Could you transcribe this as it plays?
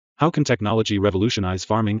How can technology revolutionize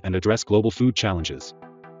farming and address global food challenges?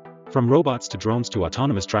 From robots to drones to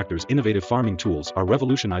autonomous tractors, innovative farming tools are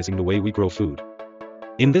revolutionizing the way we grow food.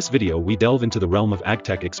 In this video we delve into the realm of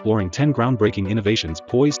agtech, exploring 10 groundbreaking innovations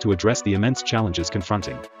poised to address the immense challenges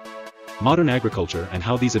confronting modern agriculture and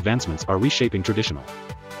how these advancements are reshaping traditional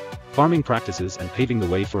farming practices and paving the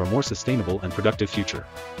way for a more sustainable and productive future.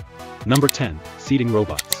 Number 10. Seeding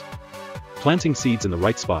robots. Planting seeds in the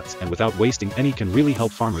right spots and without wasting any can really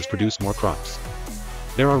help farmers produce more crops.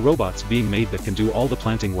 There are robots being made that can do all the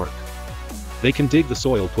planting work. They can dig the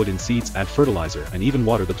soil, put in seeds, add fertilizer, and even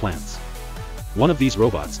water the plants. One of these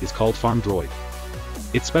robots is called Farmdroid.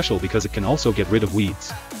 It's special because it can also get rid of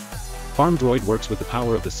weeds. Farmdroid works with the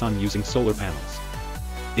power of the sun using solar panels.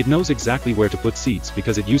 It knows exactly where to put seeds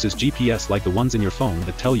because it uses GPS like the ones in your phone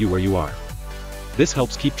that tell you where you are. This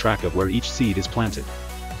helps keep track of where each seed is planted.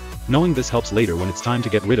 Knowing this helps later when it's time to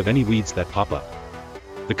get rid of any weeds that pop up.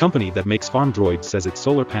 The company that makes Farmdroid says its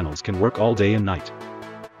solar panels can work all day and night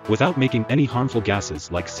without making any harmful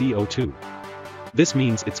gases like CO2. This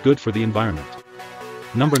means it's good for the environment.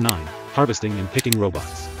 Number 9. Harvesting and picking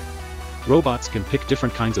robots. Robots can pick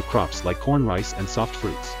different kinds of crops like corn, rice, and soft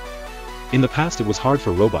fruits. In the past it was hard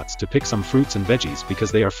for robots to pick some fruits and veggies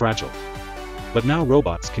because they are fragile. But now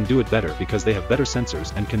robots can do it better because they have better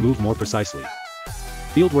sensors and can move more precisely.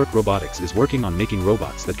 Fieldwork Robotics is working on making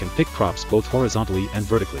robots that can pick crops both horizontally and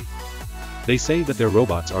vertically. They say that their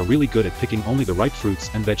robots are really good at picking only the right fruits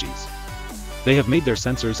and veggies. They have made their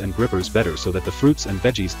sensors and grippers better so that the fruits and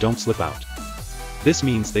veggies don't slip out. This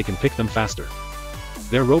means they can pick them faster.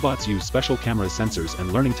 Their robots use special camera sensors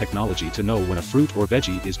and learning technology to know when a fruit or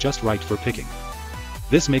veggie is just right for picking.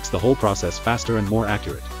 This makes the whole process faster and more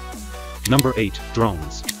accurate. Number 8.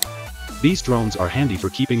 Drones. These drones are handy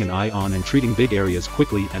for keeping an eye on and treating big areas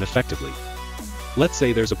quickly and effectively. Let's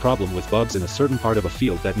say there's a problem with bugs in a certain part of a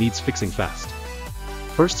field that needs fixing fast.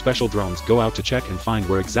 First, special drones go out to check and find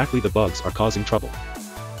where exactly the bugs are causing trouble.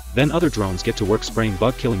 Then other drones get to work spraying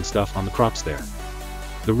bug-killing stuff on the crops there.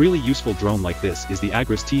 The really useful drone like this is the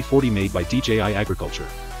Agras T40 made by DJI Agriculture.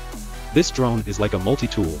 This drone is like a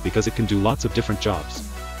multi-tool because it can do lots of different jobs.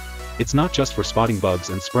 It's not just for spotting bugs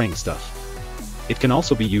and spraying stuff. It can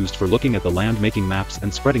also be used for looking at the land, making maps,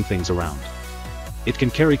 and spreading things around. It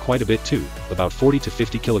can carry quite a bit too, about 40 to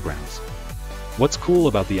 50 kilograms. What's cool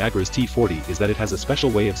about the Agras T40 is that it has a special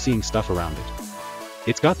way of seeing stuff around it.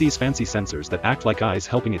 It's got these fancy sensors that act like eyes,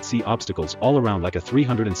 helping it see obstacles all around like a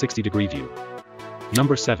 360-degree view.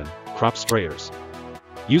 Number 7. Crop sprayers.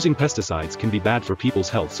 Using pesticides can be bad for people's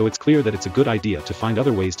health, so it's clear that it's a good idea to find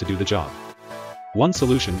other ways to do the job. One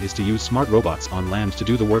solution is to use smart robots on land to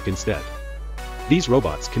do the work instead. These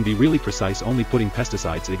robots can be really precise, only putting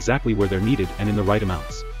pesticides exactly where they're needed and in the right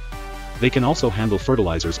amounts. They can also handle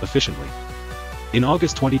fertilizers efficiently. In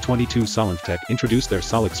August 2022, Solix introduced their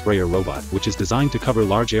Solix sprayer robot, which is designed to cover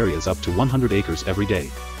large areas up to 100 acres every day.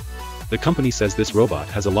 The company says this robot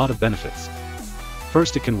has a lot of benefits.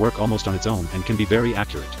 First, it can work almost on its own and can be very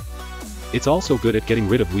accurate. It's also good at getting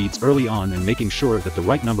rid of weeds early on and making sure that the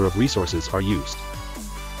right number of resources are used.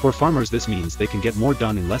 For farmers, this means they can get more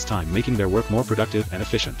done in less time, making their work more productive and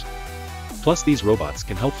efficient. Plus, these robots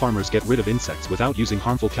can help farmers get rid of insects without using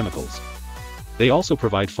harmful chemicals. They also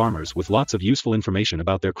provide farmers with lots of useful information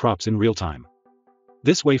about their crops in real time.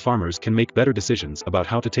 This way farmers can make better decisions about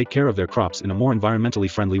how to take care of their crops in a more environmentally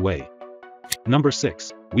friendly way. Number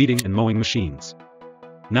 6. Weeding and mowing machines.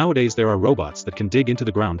 Nowadays there are robots that can dig into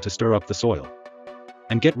the ground to stir up the soil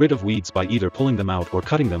and get rid of weeds by either pulling them out or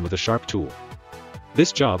cutting them with a sharp tool.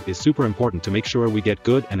 This job is super important to make sure we get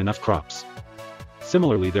good and enough crops.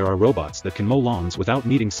 Similarly, there are robots that can mow lawns without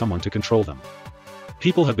needing someone to control them.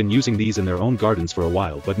 People have been using these in their own gardens for a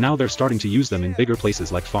while, but now they're starting to use them in bigger places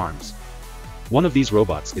like farms. One of these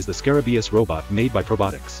robots is the SCARABAEUS robot made by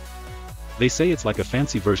Robotics. They say it's like a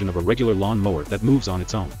fancy version of a regular lawn mower that moves on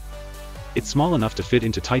its own. It's small enough to fit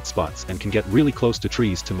into tight spots and can get really close to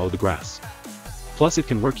trees to mow the grass. Plus, it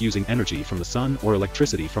can work using energy from the sun or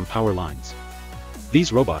electricity from power lines.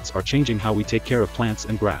 These robots are changing how we take care of plants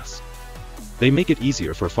and grass. They make it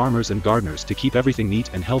easier for farmers and gardeners to keep everything neat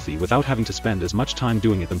and healthy without having to spend as much time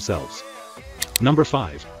doing it themselves. Number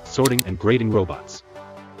 5. Sorting and grading robots.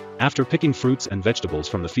 After picking fruits and vegetables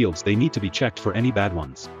from the fields, they need to be checked for any bad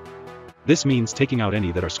ones. This means taking out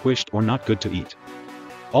any that are squished or not good to eat.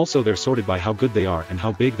 Also, they're sorted by how good they are and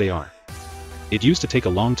how big they are. It used to take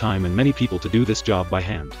a long time and many people to do this job by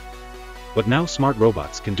hand. But now smart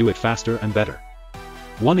robots can do it faster and better.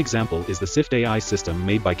 One example is the SiftAI system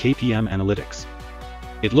made by KPM Analytics.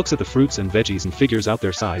 It looks at the fruits and veggies and figures out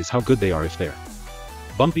their size, how good they are, if they're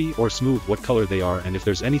bumpy or smooth, what color they are, and if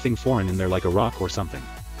there's anything foreign in there like a rock or something.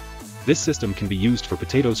 This system can be used for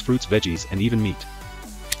potatoes, fruits, veggies, and even meat.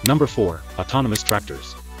 Number 4. Autonomous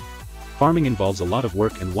tractors. Farming involves a lot of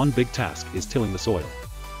work, and one big task is tilling the soil.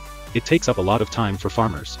 It takes up a lot of time for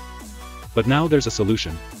farmers. But now there's a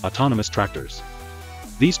solution: autonomous tractors.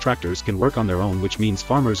 These tractors can work on their own, which means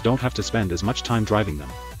farmers don't have to spend as much time driving them.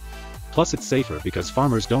 Plus it's safer because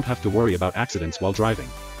farmers don't have to worry about accidents while driving.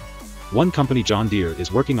 One company, John Deere,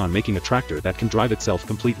 is working on making a tractor that can drive itself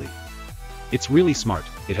completely. It's really smart.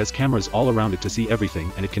 It has cameras all around it to see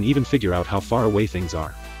everything, and it can even figure out how far away things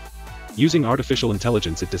are. Using artificial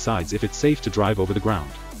intelligence, it decides if it's safe to drive over the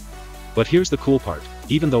ground. But here's the cool part: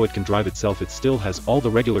 even though it can drive itself, it still has all the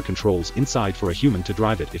regular controls inside for a human to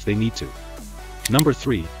drive it if they need to. Number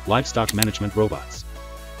 3. Livestock management robots.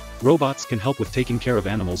 Robots can help with taking care of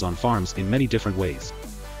animals on farms in many different ways.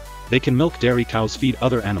 They can milk dairy cows, feed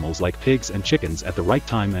other animals like pigs and chickens at the right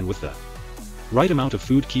time and with the right amount of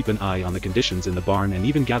food, keep an eye on the conditions in the barn, and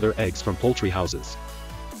even gather eggs from poultry houses.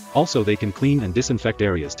 Also, they can clean and disinfect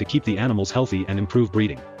areas to keep the animals healthy and improve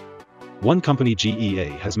breeding. One company,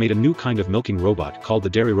 GEA, has made a new kind of milking robot called the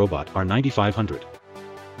DairyRobot R9500.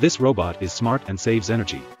 This robot is smart and saves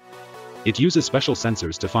energy. It uses special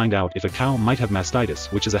sensors to find out if a cow might have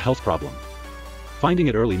mastitis, which is a health problem. Finding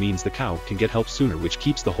it early means the cow can get help sooner, which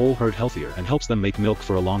keeps the whole herd healthier and helps them make milk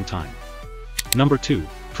for a long time. Number 2.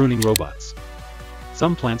 Pruning robots.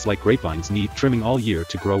 Some plants like grapevines need trimming all year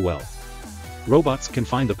to grow well. Robots can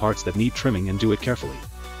find the parts that need trimming and do it carefully.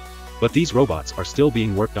 But these robots are still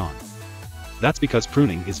being worked on. That's because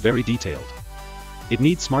pruning is very detailed. It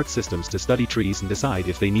needs smart systems to study trees and decide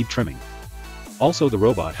if they need trimming. Also, the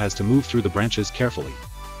robot has to move through the branches carefully.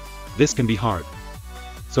 This can be hard.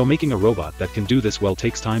 So making a robot that can do this well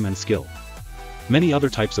takes time and skill. Many other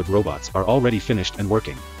types of robots are already finished and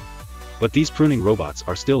working. But these pruning robots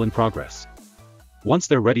are still in progress. Once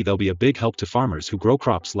they're ready, they'll be a big help to farmers who grow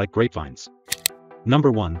crops like grapevines.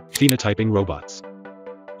 Number 1. Phenotyping robots.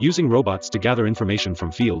 Using robots to gather information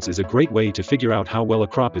from fields is a great way to figure out how well a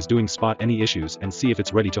crop is doing, spot any issues, and see if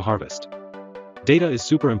it's ready to harvest. Data is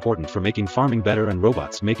super important for making farming better, and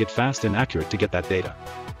robots make it fast and accurate to get that data.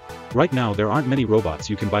 Right now there aren't many robots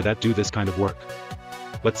you can buy that do this kind of work.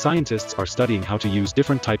 But scientists are studying how to use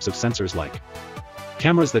different types of sensors, like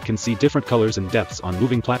cameras that can see different colors and depths on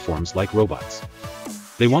moving platforms, like robots.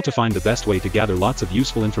 They want to find the best way to gather lots of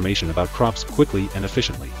useful information about crops quickly and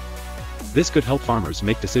efficiently. This could help farmers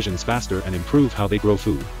make decisions faster and improve how they grow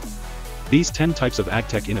food. These 10 types of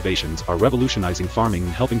agtech innovations are revolutionizing farming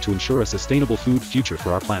and helping to ensure a sustainable food future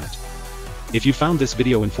for our planet. If you found this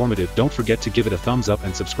video informative, don't forget to give it a thumbs up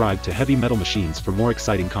and subscribe to Heavy Metal Machines for more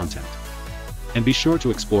exciting content. And be sure to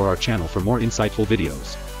explore our channel for more insightful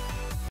videos.